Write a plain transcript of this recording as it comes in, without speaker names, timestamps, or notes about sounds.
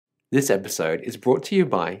This episode is brought to you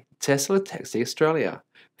by Tesla Taxi Australia.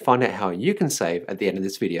 Find out how you can save at the end of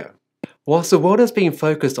this video. Whilst the world has been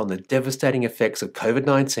focused on the devastating effects of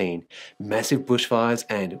COVID-19, massive bushfires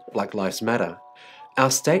and Black Lives Matter, our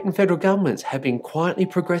state and federal governments have been quietly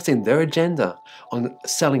progressing their agenda on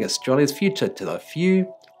selling Australia's future to the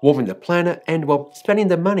few, warming the planet and spending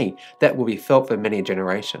the money that will be felt for many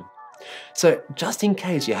generations. So just in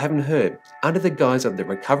case you haven't heard, under the guise of the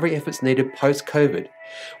recovery efforts needed post-COVID,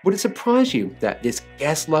 would it surprise you that this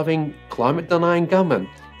gas-loving, climate-denying government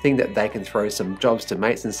think that they can throw some jobs to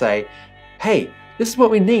mates and say, hey, this is what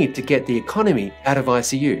we need to get the economy out of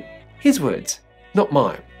ICU? His words, not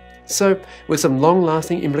mine. So with some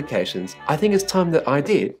long-lasting implications, I think it's time that I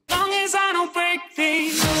did.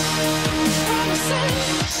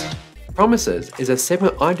 Promises is a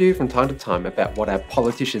segment I do from time to time about what our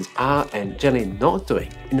politicians are and generally not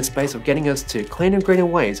doing in the space of getting us to cleaner and greener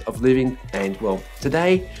ways of living. And well,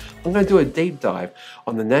 today I'm going to do a deep dive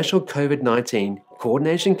on the National COVID-19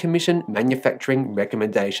 Coordination Commission manufacturing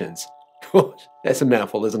recommendations. That's a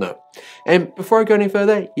mouthful, isn't it? And before I go any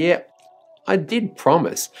further, I did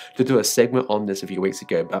promise to do a segment on this a few weeks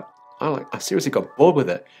ago, but I seriously got bored with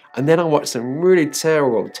it. And then I watched some really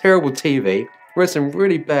terrible TV, read some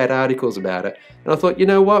really bad articles about it, and I thought, you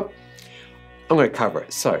know what? I'm going to cover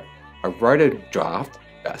it. So I wrote a draft,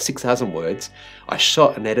 about 6,000 words. I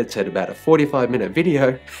shot and edited about a 45-minute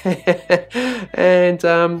video, and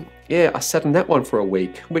I sat on that one for a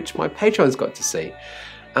week, which my patrons got to see.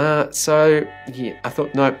 I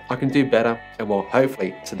thought, no, I can do better, and well,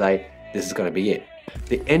 hopefully today this is going to be it.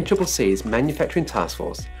 The NCCC's Manufacturing Task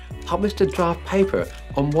Force published a draft paper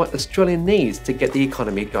on what Australia needs to get the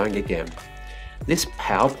economy going again. This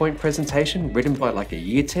PowerPoint presentation, written by like a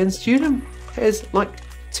Year 10 student, has like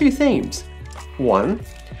two themes. One,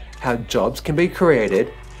 how jobs can be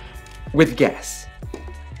created with gas.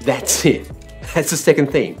 That's it. That's the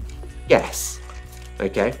second theme. Gas.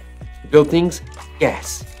 Okay? Buildings,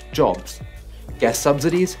 gas. Jobs. Gas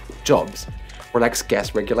subsidies, jobs. Relaxed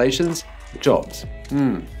gas regulations, jobs.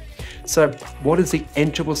 So what is the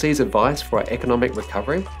NCCC's advice for our economic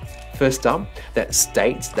recovery? First up, that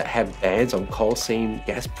states that have bans on coal seam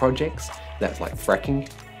gas projects, that's like fracking,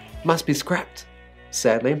 must be scrapped.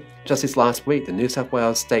 Sadly, just this last week, the New South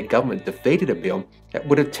Wales state government defeated a bill that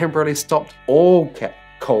would have temporarily stopped all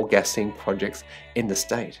coal gas seam projects in the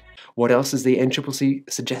state. What else is the NCCC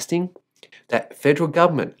suggesting? That federal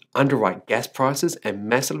government underwrite gas prices and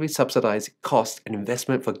massively subsidise cost and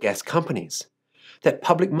investment for gas companies. That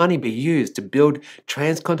public money be used to build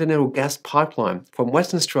transcontinental gas pipeline from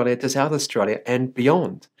Western Australia to South Australia and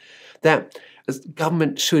beyond. That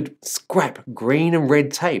government should scrap green and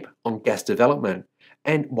red tape on gas development,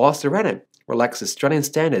 and whilst they're at it, relax Australian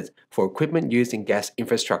standards for equipment used in gas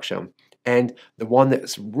infrastructure. And the one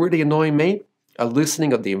that's really annoying me, a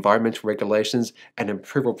loosening of the environmental regulations and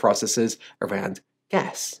approval processes around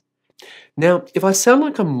gas. Now, if I sound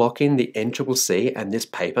like I'm mocking the NCCC and this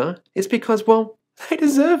paper, it's because, well, they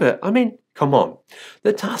deserve it. I mean, come on.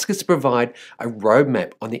 The task is to provide a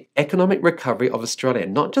roadmap on the economic recovery of Australia,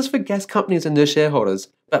 not just for gas companies and their shareholders,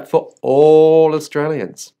 but for all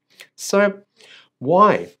Australians. So,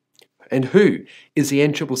 why and who is the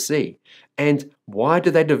NCCC? And why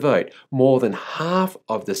do they devote more than half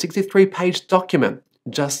of the 63-page document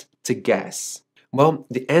just to gas? Well,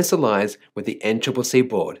 the answer lies with the NCCC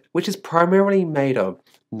board, which is primarily made of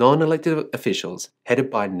non-elected officials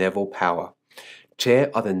headed by Neville Power,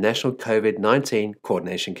 chair of the National COVID-19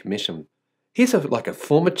 Coordination Commission. He's like a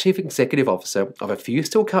former chief executive officer of a few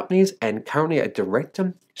steel companies and currently a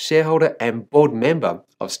director, shareholder and board member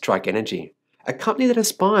of Strike Energy, a company that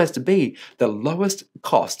aspires to be the lowest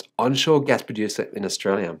cost onshore gas producer in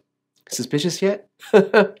Australia. Suspicious yet?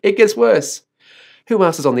 It gets worse. Who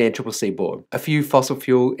else is on the NCCC board? A few fossil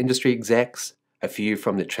fuel industry execs, a few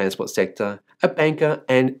from the transport sector, a banker,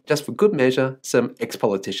 and just for good measure, some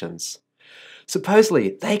ex-politicians.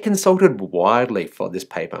 Supposedly, they consulted widely for this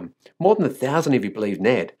paper, more than 1,000 if you believe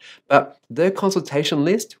Ned, but their consultation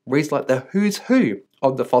list reads like the who's who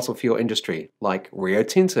of the fossil fuel industry, like Rio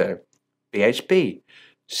Tinto, BHP,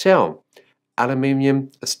 Shell,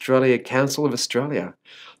 Aluminium Australia Council of Australia,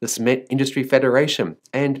 the Cement Industry Federation,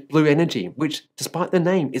 and Blue Energy, which, despite the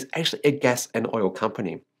name, is actually a gas and oil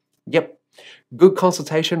company. Yep, good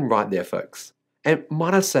consultation right there, folks. And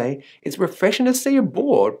might I say, it's refreshing to see a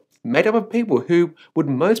board made up of people who would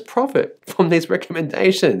most profit from these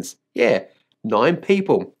recommendations. 9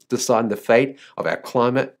 people deciding the fate of our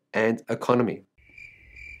climate and economy.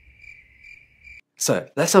 So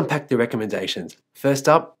let's unpack the recommendations. First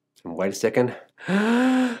up, And wait a second.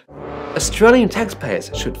 Australian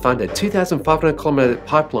taxpayers should fund a 2,500-kilometre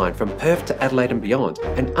pipeline from Perth to Adelaide and beyond,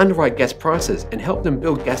 and underwrite gas prices and help them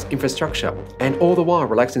build gas infrastructure, and all the while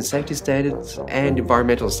relaxing safety standards and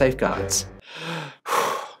environmental safeguards.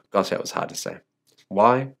 Gosh, that was hard to say.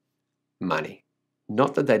 Why? Money.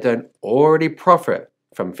 Not that they don't already profit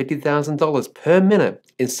from $50,000 per minute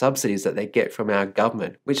in subsidies that they get from our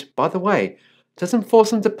government, which, by the way, doesn't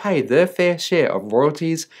force them to pay their fair share of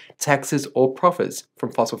royalties, taxes, or profits from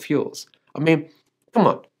fossil fuels. I mean, come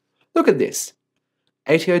on, look at this.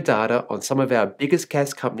 ATO data on some of our biggest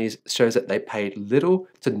gas companies shows that they paid little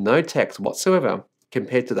to no tax whatsoever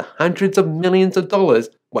compared to the hundreds of millions of dollars,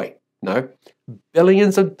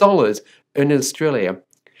 billions of dollars earned in Australia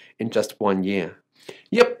in just 1 year.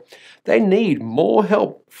 Yep, they need more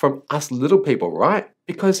help from us little people, right?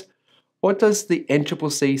 Because what does the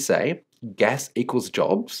NCCC say? Gas equals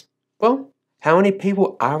jobs? Well, how many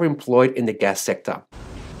people are employed in the gas sector?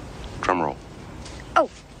 Drum roll.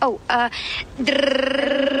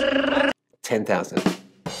 10,000.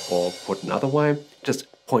 Or put another way, just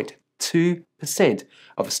 0.2%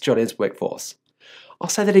 of Australia's workforce. I'll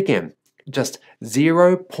say that again, just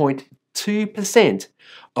 0.2%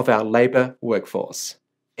 of our labour workforce.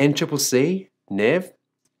 NCCC, Nev,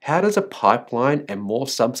 how does a pipeline and more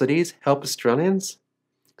subsidies help Australians?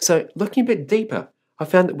 So looking a bit deeper, I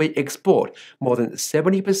found that we export more than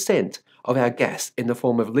 70% of our gas in the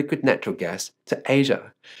form of liquid natural gas to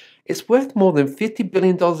Asia. It's worth more than $50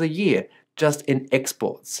 billion a year just in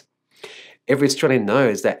exports. Every Australian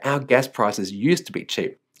knows that our gas prices used to be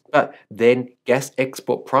cheap, but then gas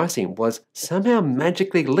export pricing was somehow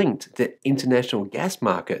magically linked to international gas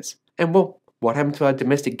markets. And well, what happened to our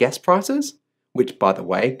domestic gas prices? Which, by the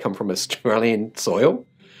way, come from Australian soil?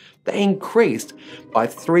 They increased by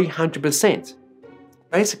 300%.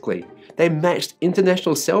 Basically, they matched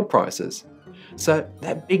international sell prices. So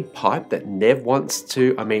that big pipe that Nev wants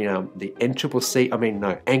to, the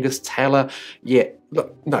NCCC, Angus Taylor,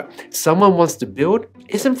 someone wants to build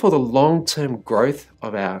isn't for the long-term growth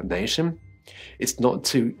of our nation. It's not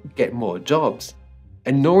to get more jobs.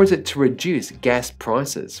 And nor is it to reduce gas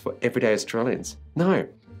prices for everyday Australians. No,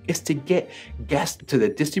 it's to get gas to the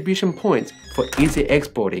distribution points for easier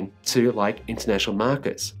exporting to international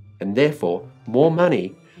markets, and therefore more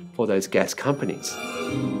money for those gas companies.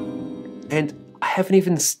 And I haven't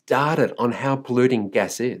even started on how polluting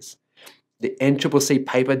gas is. The NCCC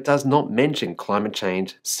paper does not mention climate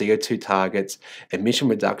change, CO2 targets, emission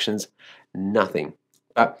reductions, nothing.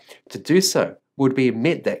 But to do so would be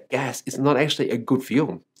admit that gas is not actually a good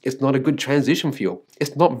fuel. It's not a good transition fuel.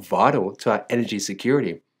 It's not vital to our energy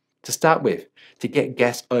security. To start with, to get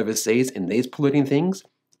gas overseas in these polluting things,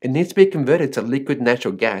 it needs to be converted to liquid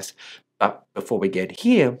natural gas. But before we get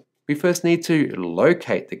here, we first need to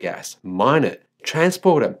locate the gas, mine it,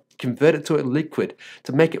 transport it, convert it to a liquid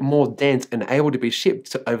to make it more dense and able to be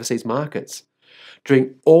shipped to overseas markets.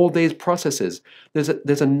 During all these processes, there's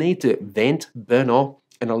a need to vent, burn off,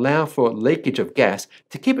 and allow for leakage of gas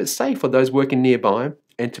to keep it safe for those working nearby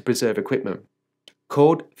and to preserve equipment.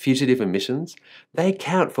 Called fugitive emissions, they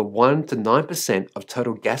account for 1 to 9% of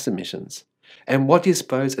total gas emissions. And what do you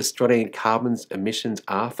suppose Australian carbon emissions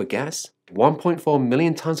are for gas? 1.4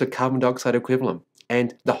 million tonnes of carbon dioxide equivalent.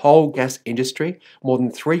 And the whole gas industry, more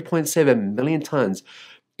than 3.7 million tonnes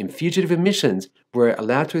in fugitive emissions were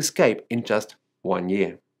allowed to escape in just 1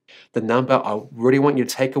 year. The number I really want you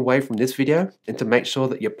to take away from this video, and to make sure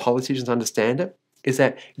that your politicians understand it, is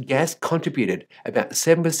that gas contributed about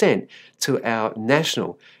 7% to our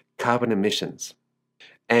national carbon emissions.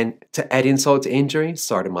 And to add insult to injury,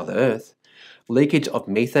 sorry to Mother Earth, leakage of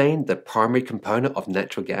methane, the primary component of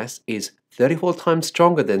natural gas, is 34 times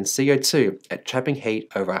stronger than CO2 at trapping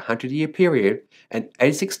heat over a 100-year period and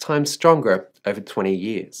 86 times stronger over 20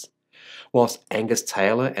 years. Whilst Angus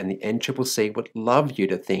Taylor and the NCCC would love you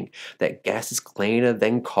to think that gas is cleaner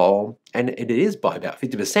than coal, and it is by about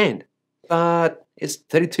 50%, but it's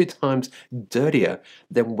 32 times dirtier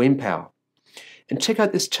than wind power. And check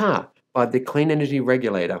out this chart by the Clean Energy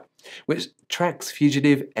Regulator, which tracks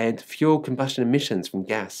fugitive and fuel combustion emissions from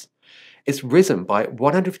gas. It's risen by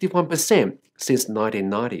 151% since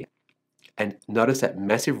 1990. And notice that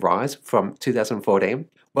massive rise from 2014?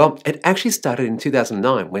 Well, it actually started in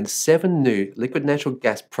 2009 when 7 new liquid natural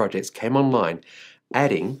gas projects came online,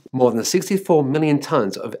 adding more than 64 million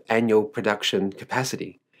tonnes of annual production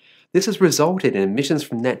capacity. This has resulted in emissions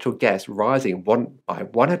from natural gas rising by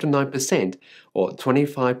 109%, or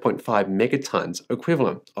 25.5 megatons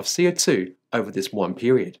equivalent of CO2 over this one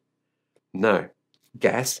period. No,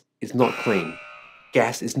 gas is not clean.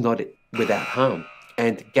 Gas is not without harm.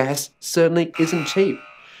 And gas certainly isn't cheap.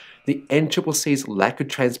 The NCCC's lack of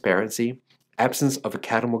transparency, absence of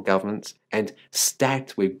accountable governance, and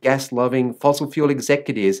stacked with gas-loving fossil fuel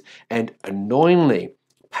executives and annoyingly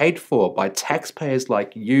paid for by taxpayers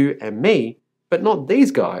like you and me, but not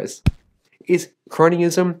these guys, is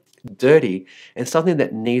cronyism, dirty, and something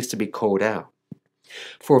that needs to be called out.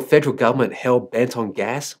 For a federal government hell-bent on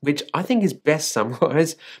gas, which I think is best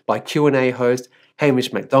summarised by Q&A host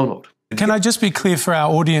Hamish MacDonald. Can I just be clear for our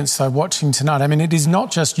audience watching tonight? I mean, it is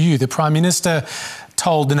not just you. The Prime Minister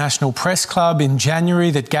told the National Press Club in January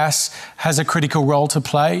that gas has a critical role to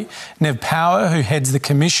play. Nev Power, who heads the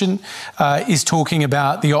Commission, is talking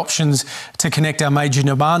about the options to connect our major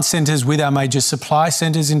demand centres with our major supply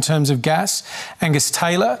centres in terms of gas. Angus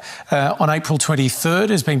Taylor, on April 23rd,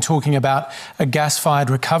 has been talking about a gas-fired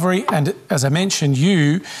recovery. And as I mentioned,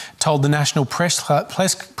 you told the National Press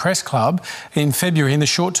Club in February in the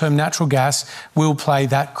short-term natural gas will play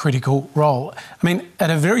that critical role. I mean, at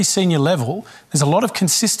a very senior level, there's a lot of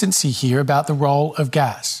consistency here about the role of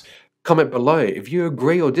gas. Comment below if you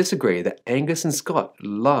agree or disagree that Angus and Scott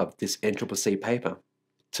love this NCCC paper.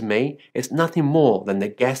 To me, it's nothing more than the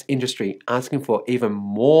gas industry asking for even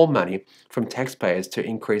more money from taxpayers to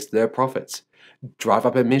increase their profits, drive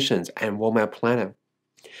up emissions and warm our planet.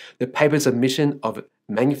 The paper's admission of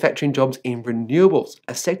manufacturing jobs in renewables,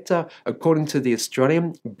 a sector, according to the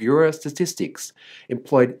Australian Bureau of Statistics,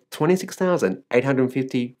 employed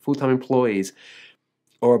 26,850 full-time employees,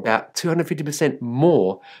 or about 250%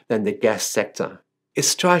 more than the gas sector. It's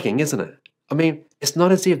striking, isn't it? I mean, it's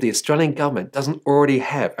not as if the Australian government doesn't already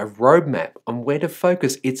have a roadmap on where to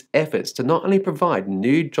focus its efforts to not only provide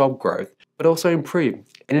new job growth, but also improve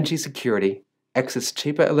energy security, access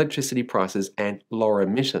cheaper electricity prices, and lower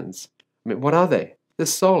emissions. I mean, what are they?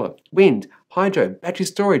 There's solar, wind, hydro, battery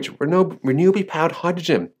storage, renewably powered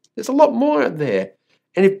hydrogen. There's a lot more out there.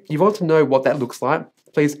 And if you want to know what that looks like,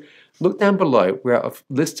 please look down below where I've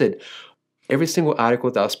listed every single article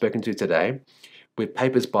that I've spoken to today with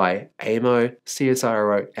papers by AMO,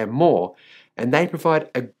 CSIRO, and more. And they provide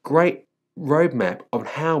a great roadmap on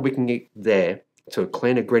how we can get there to a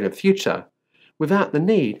cleaner, greener future without the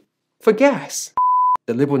need for gas.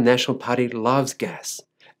 The Liberal National Party loves gas.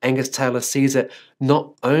 Angus Taylor sees it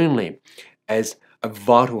not only as a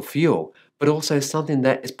vital fuel, but also something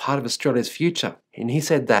that is part of Australia's future. And he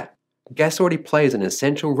said that gas already plays an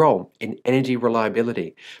essential role in energy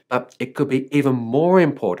reliability, but it could be even more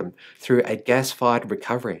important through a gas-fired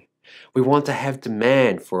recovery. We want to have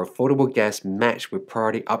demand for affordable gas matched with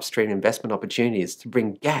priority upstream investment opportunities to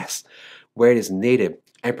bring gas where it is needed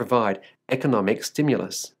and provide economic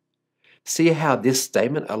stimulus. See how this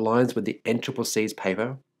statement aligns with the NCCC's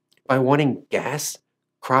paper? By wanting gas,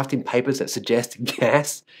 crafting papers that suggest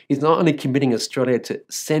gas, is not only committing Australia to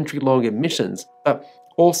century-long emissions, but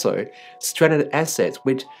also stranded assets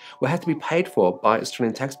which will have to be paid for by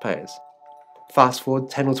Australian taxpayers. Fast forward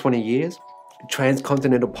 10 or 20 years,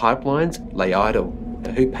 transcontinental pipelines lay idle.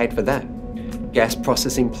 Now, who paid for that? Gas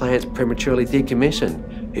processing plants prematurely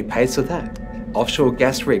decommissioned. Who pays for that? Offshore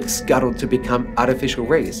gas rigs scuttled to become artificial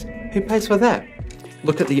reefs. Who pays for that?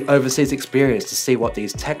 Look at the overseas experience to see what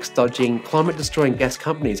these tax-dodging, climate-destroying gas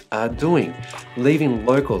companies are doing, leaving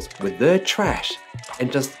locals with their trash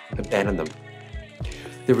and just abandon them.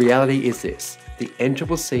 The reality is this: the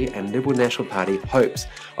NCCC and Liberal National Party hopes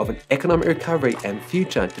of an economic recovery and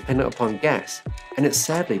future dependent upon gas, and it's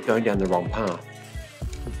sadly going down the wrong path.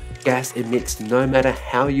 Gas emits no matter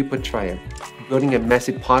how you portray it. Building a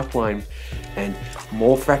massive pipeline and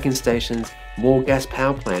more fracking stations, more gas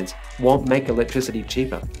power plants won't make electricity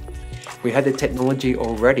cheaper. We have the technology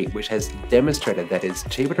already which has demonstrated that it's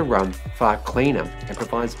cheaper to run, far cleaner, and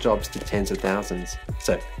provides jobs to tens of thousands.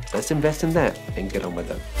 So let's invest in that and get on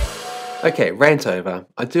with it. Okay, rant over.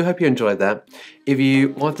 I do hope you enjoyed that. If you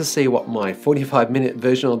want to see what my 45-minute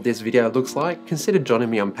version of this video looks like, consider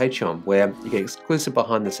joining me on Patreon, where you get exclusive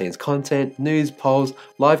behind-the-scenes content, news, polls,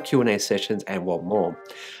 live Q&A sessions, and what more.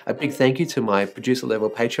 A big thank you to my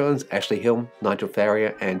producer-level Patreons, Ashley Hill, Nigel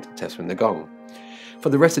Farrier, and Tessa Ngong. For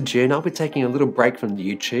the rest of June, I'll be taking a little break from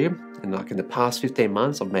YouTube, and in the past 15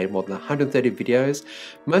 months, I've made more than 130 videos,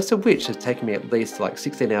 most of which has taken me at least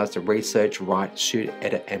 16 hours to research, write, shoot,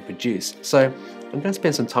 edit, and produce. So I'm going to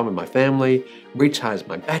spend some time with my family, recharge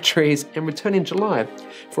my batteries, and return in July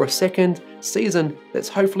for a second season that's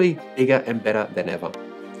hopefully bigger and better than ever.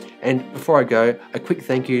 And before I go, a quick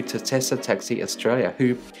thank you to Tesla Taxi Australia,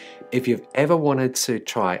 who, if you've ever wanted to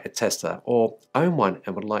try a Tesla or own one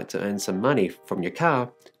and would like to earn some money from your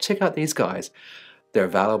car, check out these guys. They're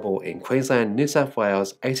available in Queensland, New South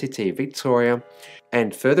Wales, ACT, Victoria,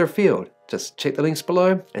 and further afield. Just check the links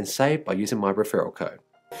below and save by using my referral code.